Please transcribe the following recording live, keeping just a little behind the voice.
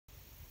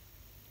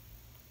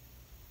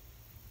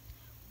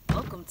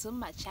welcome to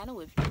my channel.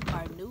 If you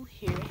are new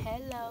here,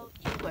 hello.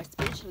 You are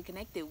spiritually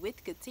connected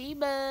with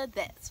Katiba,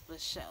 that's for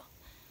sure.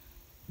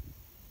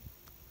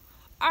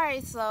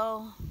 Alright,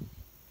 so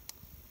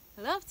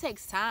love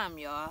takes time,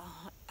 y'all.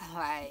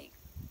 Like,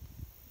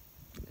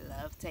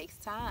 love takes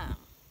time.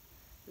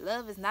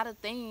 Love is not a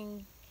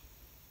thing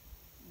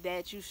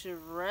that you should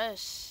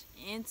rush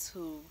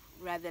into,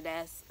 rather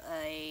that's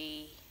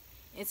a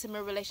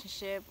intimate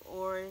relationship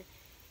or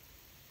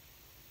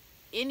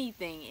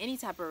anything, any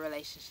type of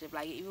relationship,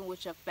 like even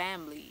with your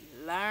family.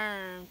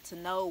 Learn to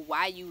know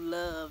why you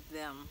love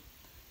them,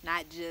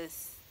 not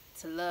just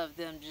to love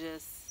them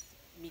just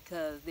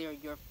because they're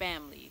your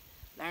family.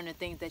 Learn the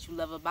things that you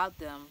love about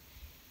them.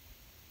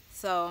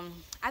 So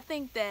I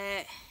think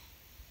that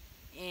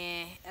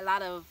in a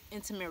lot of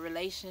intimate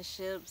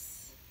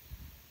relationships,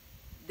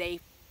 they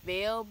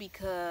fail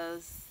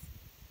because,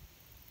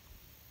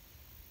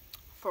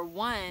 for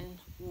one,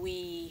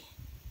 we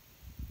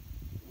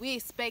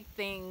expect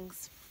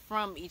things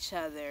from each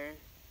other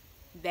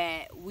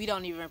that we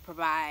don't even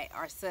provide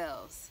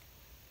ourselves.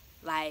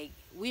 Like,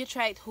 we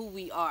attract who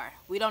we are.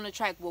 We don't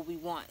attract what we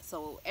want.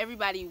 So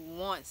everybody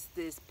wants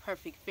this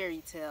perfect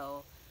fairy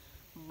tale,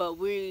 but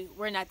we're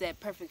not that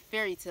perfect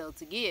fairy tale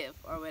to give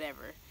or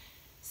whatever.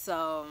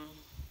 So,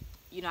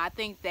 I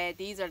think that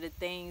these are the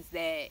things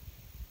that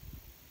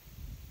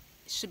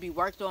should be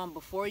worked on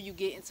before you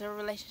get into a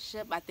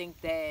relationship. I think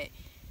that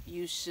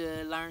you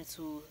should learn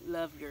to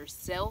love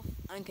yourself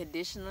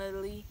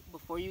unconditionally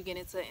before you get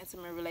into an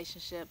intimate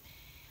relationship.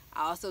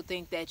 I also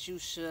think that you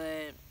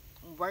should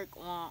work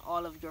on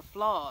all of your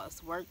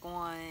flaws.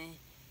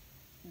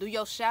 Do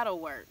your shadow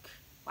work.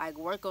 Like,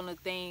 work on the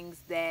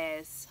things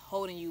that's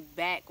holding you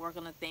back. Work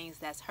on the things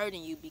that's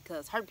hurting you,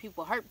 because hurt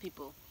people hurt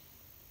people.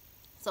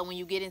 So when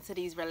you get into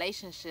these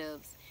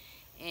relationships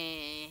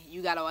and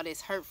you got all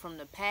this hurt from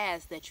the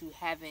past that you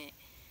haven't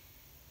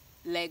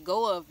let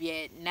go of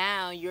yet,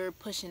 now you're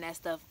pushing that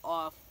stuff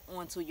off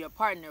onto your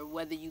partner,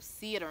 whether you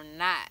see it or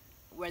not,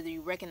 whether you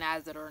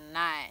recognize it or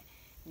not.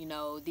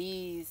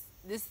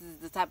 This is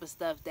the type of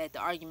stuff that the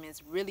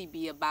arguments really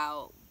be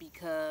about,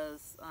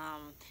 because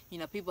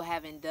people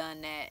haven't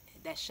done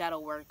that shadow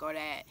work or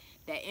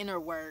that inner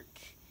work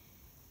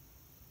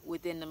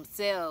within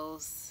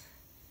themselves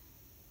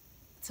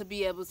to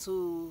be able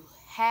to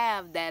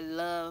have that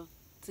love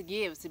to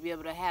give, to be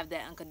able to have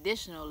that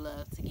unconditional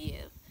love to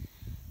give.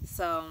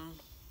 So,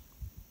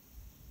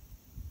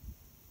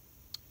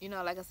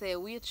 like I said,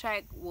 we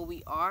attract what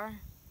we are,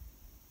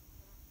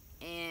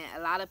 and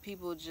a lot of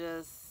people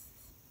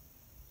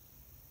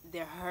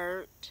they're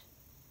hurt.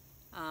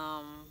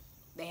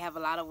 They have a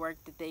lot of work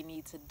that they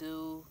need to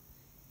do,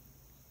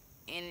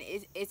 and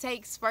it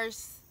takes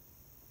first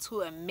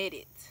to admit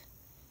it.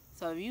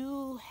 So if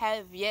you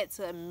have yet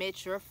to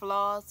admit your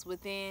flaws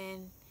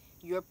within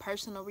your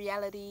personal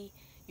reality,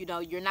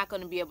 you're not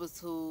going to be able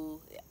to,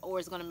 or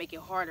it's going to make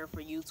it harder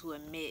for you to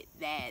admit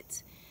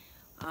that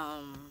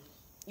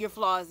your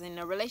flaws in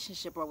a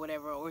relationship or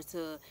whatever, or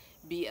to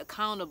be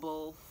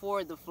accountable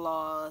for the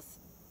flaws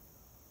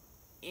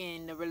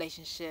in the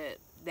relationship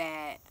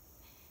that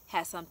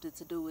has something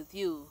to do with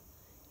you.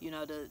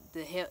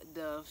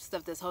 The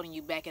stuff that's holding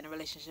you back in a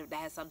relationship that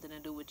has something to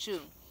do with you.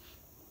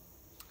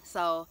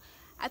 So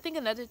I think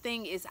another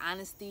thing is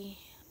honesty.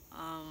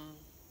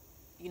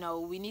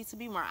 We need to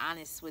be more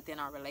honest within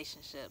our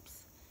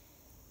relationships.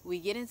 We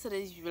get into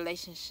these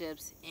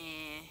relationships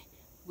and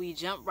we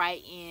jump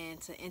right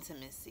into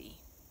intimacy.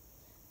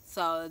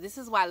 So this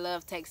is why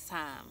love takes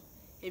time.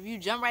 If you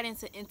jump right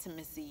into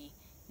intimacy,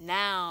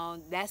 now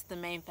that's the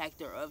main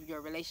factor of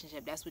your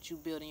relationship. That's what you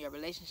build in your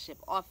relationship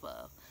off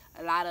of.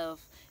 A lot of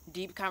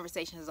deep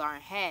conversations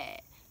aren't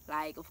had.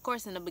 Like, of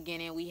course, in the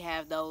beginning, we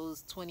have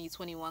those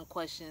 21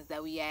 questions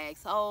that we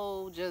ask.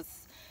 Oh,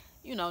 just,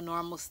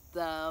 normal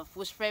stuff.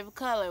 What's your favorite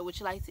color? What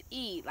you like to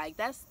eat? Like,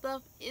 that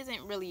stuff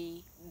isn't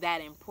really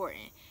that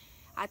important.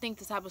 I think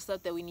the type of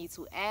stuff that we need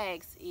to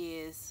ask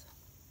is,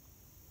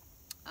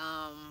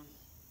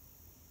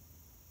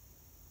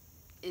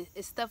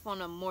 it's stuff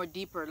on a more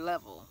deeper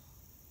level.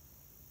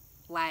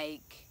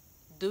 Like,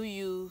 do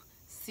you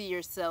see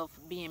yourself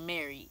being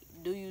married?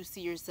 Do you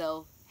see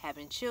yourself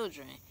having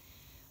children?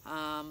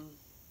 Why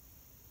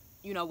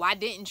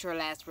didn't your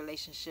last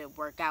relationship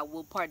work out?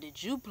 What part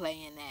did you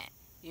play in that?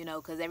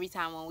 Because every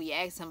time when we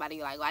ask somebody,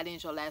 like, why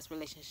didn't your last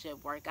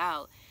relationship work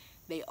out,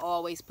 they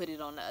always put it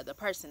on the other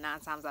person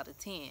 9 times out of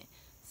 10.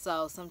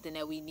 So something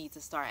that we need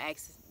to start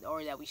asking,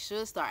 or that we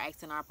should start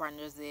asking our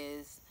partners,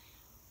 is,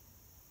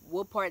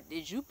 what part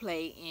did you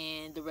play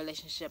in the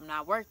relationship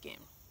not working?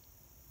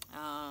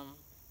 A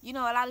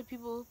lot of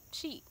people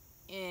cheat,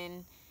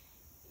 and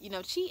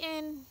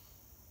cheating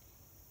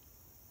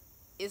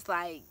is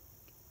like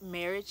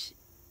marriage.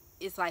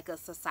 It's like a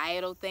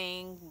societal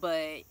thing,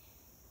 but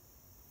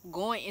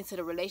going into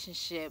the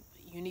relationship,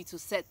 you need to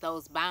set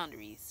those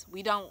boundaries.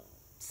 We don't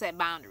set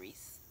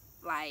boundaries.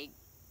 Like,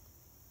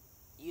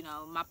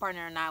 my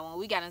partner and I, when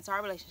we got into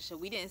our relationship,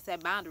 we didn't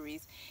set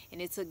boundaries,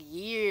 and it took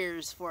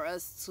years for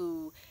us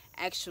to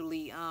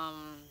actually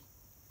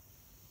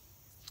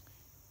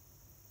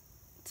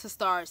to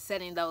start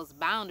setting those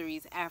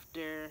boundaries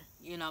after,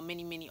 you know,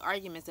 many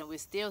arguments, and we're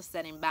still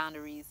setting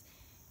boundaries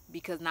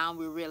because now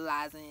we're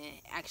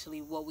realizing actually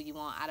what we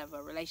want out of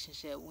a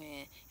relationship,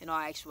 when in all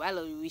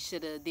actuality we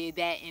should have did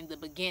that in the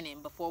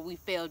beginning before we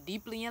fell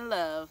deeply in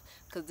love.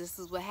 Because this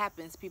is what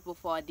happens, people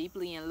fall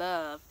deeply in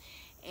love,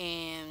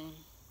 and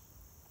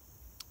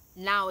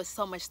now it's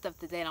so much stuff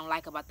that they don't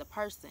like about the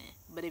person.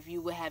 But if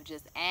you would have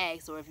just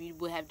asked, or if you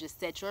would have just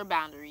set your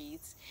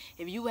boundaries,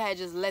 if you would have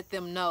just let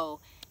them know,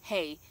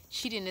 hey,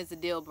 cheating is a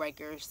deal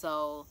breaker,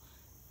 so,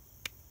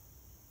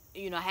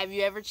 you know, have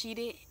you ever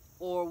cheated,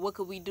 or what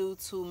could we do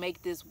to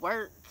make this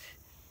work,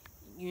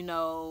 you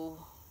know,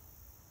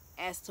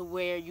 as to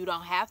where you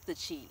don't have to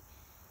cheat.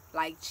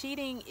 Like,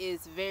 cheating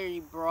is very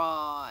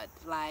broad.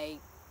 Like,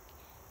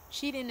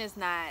 cheating is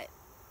not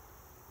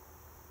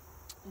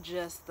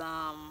just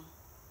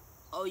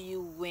oh,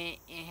 you went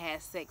and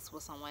had sex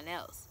with someone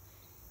else.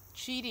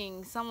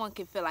 Cheating, someone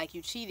can feel like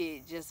you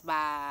cheated just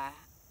by,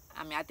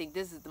 I mean, I think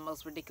this is the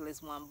most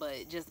ridiculous one,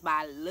 but just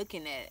by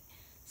looking at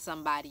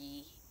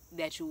somebody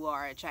that you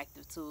are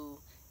attractive to,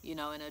 you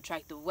know, in an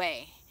attractive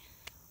way.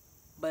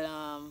 But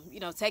you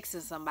know,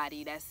 texting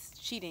somebody, that's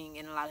cheating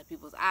in a lot of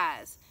people's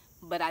eyes.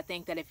 But I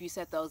think that if you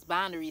set those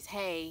boundaries,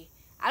 hey,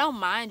 I don't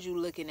mind you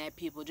looking at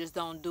people, just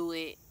don't do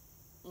it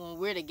when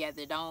we're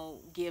together.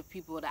 Don't give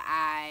people the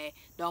eye.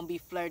 Don't be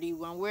flirty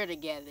when we're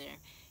together.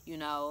 You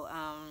know,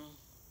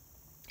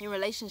 in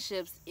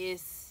relationships,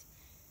 it's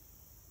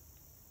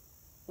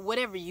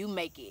whatever you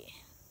make it.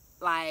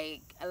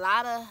 Like,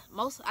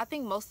 I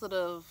think most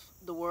of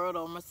the world,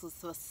 or most of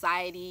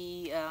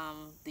society,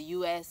 the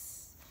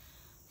U.S.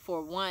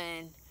 for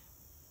one,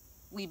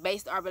 we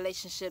based our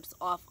relationships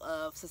off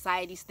of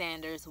society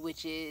standards,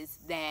 which is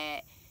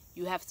that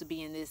you have to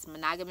be in this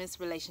monogamous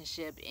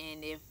relationship,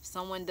 and if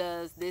someone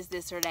does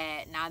this or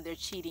that, now they're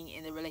cheating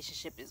and the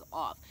relationship is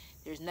off.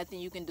 There's nothing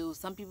you can do.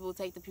 Some people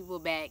take the people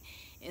back,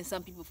 and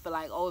some people feel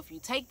like, oh, if you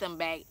take them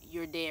back,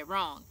 you're dead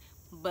wrong.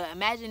 But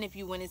imagine if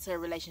you went into a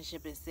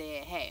relationship and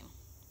said, hey,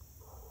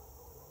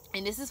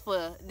 and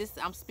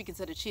I'm speaking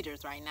to the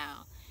cheaters right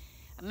now.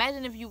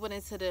 Imagine if you went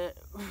into the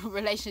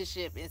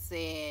relationship and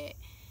said,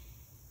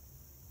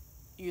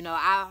 you know,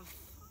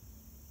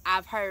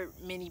 I've hurt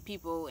many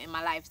people in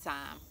my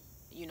lifetime.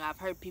 You know, I've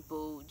hurt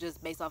people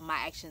just based off my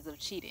actions of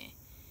cheating.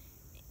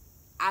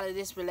 Out of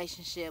this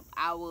relationship,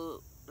 I would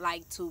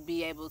like to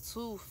be able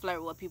to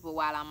flirt with people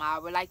while I'm out. I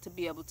would like to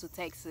be able to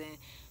text and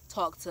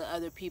talk to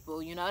other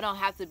people. You know, it don't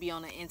have to be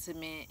on an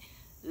intimate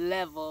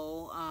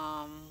level.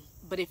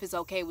 But if it's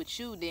okay with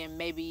you, then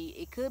maybe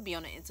it could be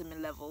on an intimate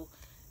level.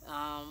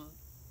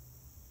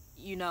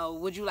 You know,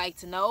 would you like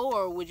to know,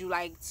 or would you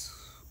like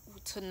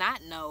to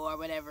not know, or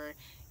whatever?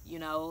 You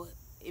know,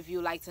 if you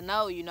like to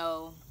know, you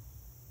know,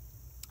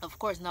 of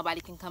course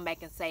nobody can come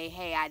back and say,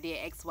 hey, I did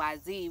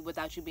XYZ,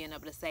 without you being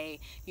able to say,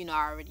 you know,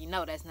 I already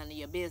know, that's none of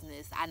your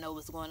business. I know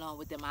what's going on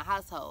within my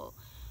household.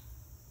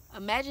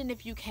 Imagine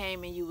if you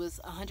came and you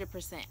was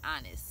 100%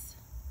 honest.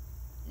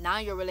 Now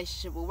your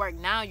relationship will work.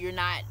 Now you're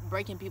not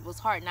breaking people's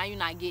heart. Now you're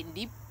not getting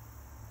deep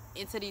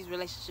into these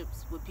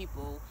relationships with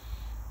people,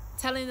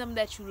 telling them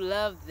that you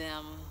love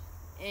them,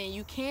 and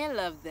you can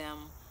love them,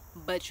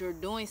 but you're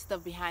doing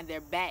stuff behind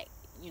their back.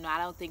 You know, I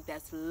don't think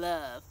that's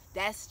love.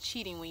 That's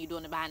cheating when you're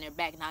doing it behind their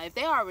back. Now, if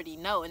they already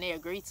know and they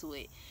agree to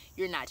it,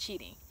 you're not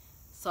cheating.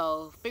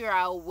 So figure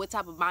out what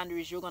type of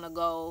boundaries you're going to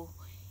go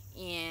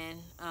in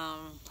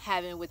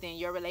having within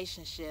your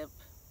relationship.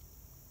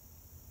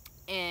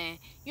 And,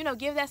 you know,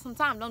 give that some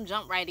time. Don't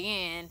jump right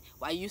in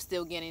while you're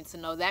still getting to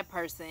know that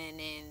person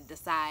and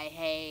decide,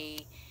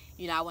 hey,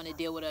 you know, I want to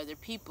deal with other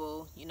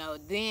people. You know,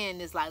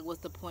 then it's like, what's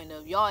the point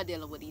of y'all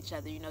dealing with each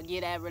other? You know,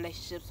 give that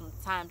relationship some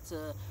time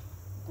to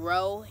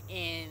grow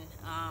and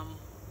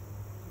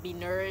be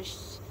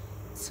nourished,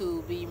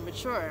 to be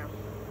mature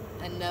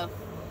enough,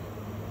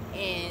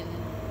 and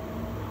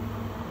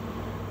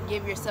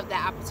give yourself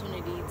that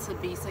opportunity to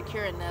be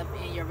secure enough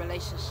in your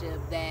relationship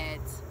that,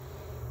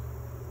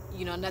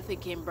 you know, nothing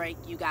can break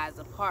you guys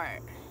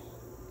apart,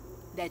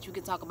 that you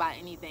can talk about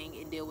anything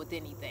and deal with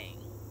anything.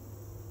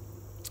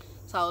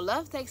 So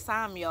love takes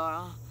time,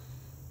 y'all.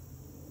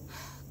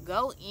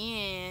 Go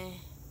in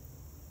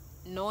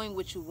knowing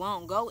what you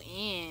want. Go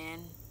in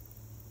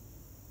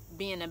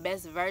being the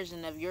best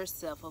version of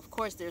yourself. Of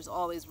course, there's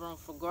always room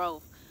for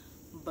growth,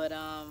 but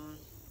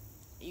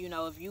you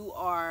know, if you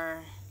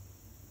are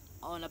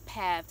on a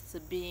path to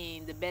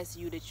being the best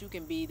you that you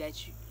can be, that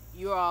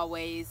you're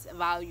always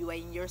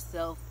evaluating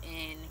yourself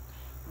and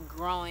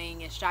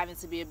growing and striving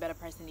to be a better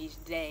person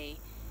each day,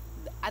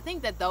 I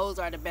think that those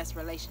are the best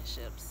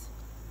relationships.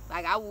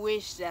 Like, I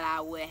wish that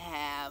I would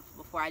have,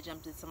 before I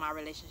jumped into my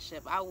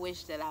relationship, I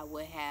wish that I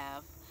would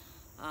have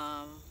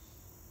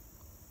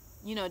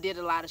you know, did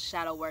a lot of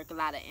shadow work, a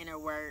lot of inner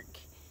work,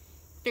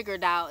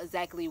 figured out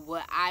exactly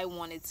what I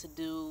wanted to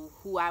do,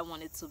 who I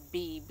wanted to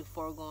be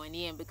before going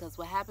in. Because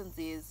what happens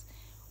is,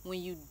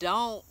 when you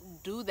don't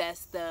do that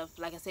stuff,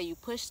 like I said, you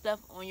push stuff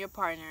on your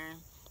partner,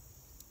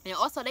 and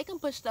also they can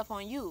push stuff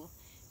on you.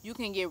 You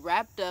can get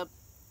wrapped up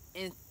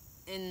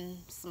in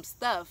some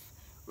stuff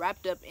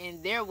wrapped up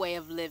in their way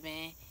of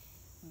living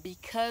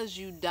because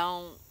you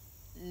don't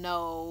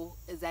know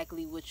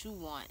exactly what you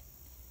want.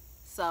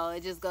 So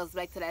it just goes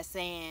back to that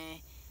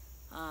saying,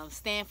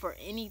 stand for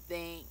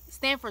anything,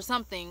 stand for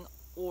something,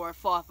 or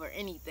fall for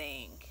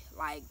anything.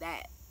 Like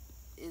that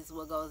is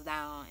what goes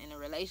down in a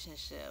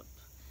relationship.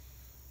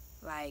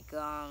 Like,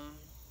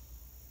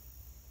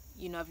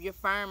 if you're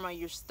firm or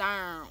you're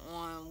stern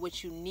on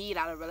what you need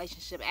out of a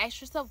relationship, ask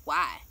yourself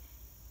why.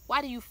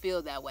 Why do you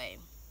feel that way?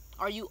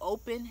 Are you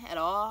open at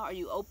all? Are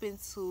you open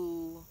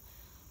to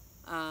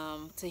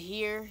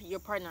hear your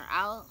partner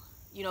out?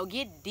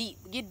 Get deep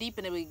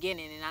in the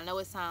beginning. And I know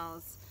it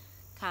sounds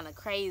kind of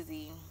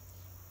crazy,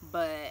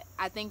 but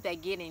I think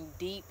that getting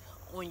deep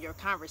on your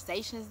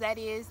conversations, that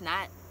is,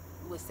 not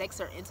with sex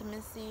or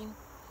intimacy,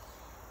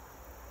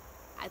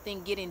 I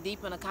think getting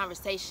deep in the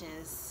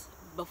conversations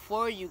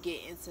before you get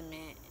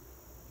intimate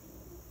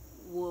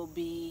will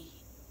be,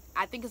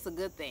 I think it's a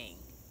good thing,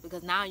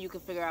 because now you can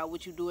figure out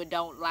what you do and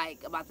don't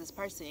like about this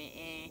person,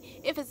 and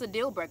if it's a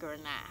deal breaker or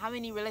not. How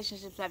many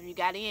relationships have you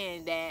got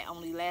in that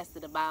only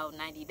lasted about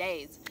 90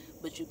 days,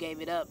 but you gave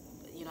it up,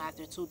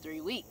 after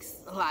 2-3 weeks?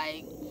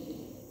 Like,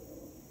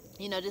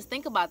 just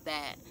think about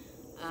that.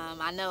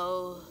 I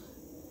know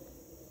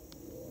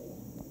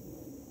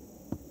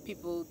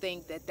people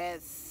think that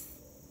that's,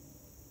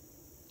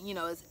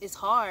 it's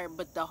hard,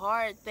 but the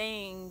hard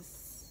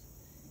things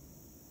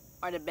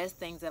are the best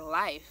things in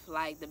life.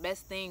 Like, the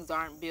best things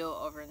aren't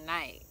built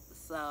overnight.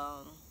 So,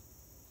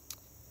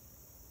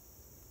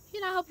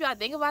 I hope y'all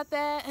think about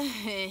that.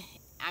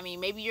 I mean,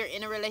 maybe you're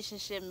in a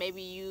relationship,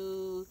 maybe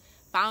you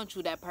found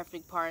you that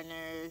perfect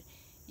partner,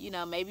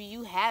 maybe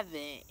you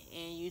haven't,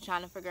 and you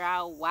trying to figure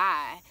out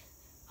why.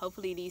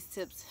 Hopefully these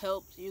tips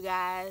helped you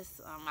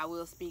guys. I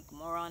will speak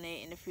more on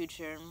it in the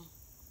future.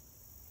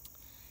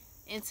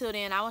 Until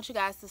then, I want you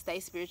guys to stay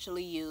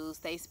spiritually used,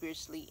 stay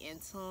spiritually in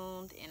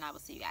tuned, and I will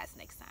see you guys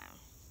next time.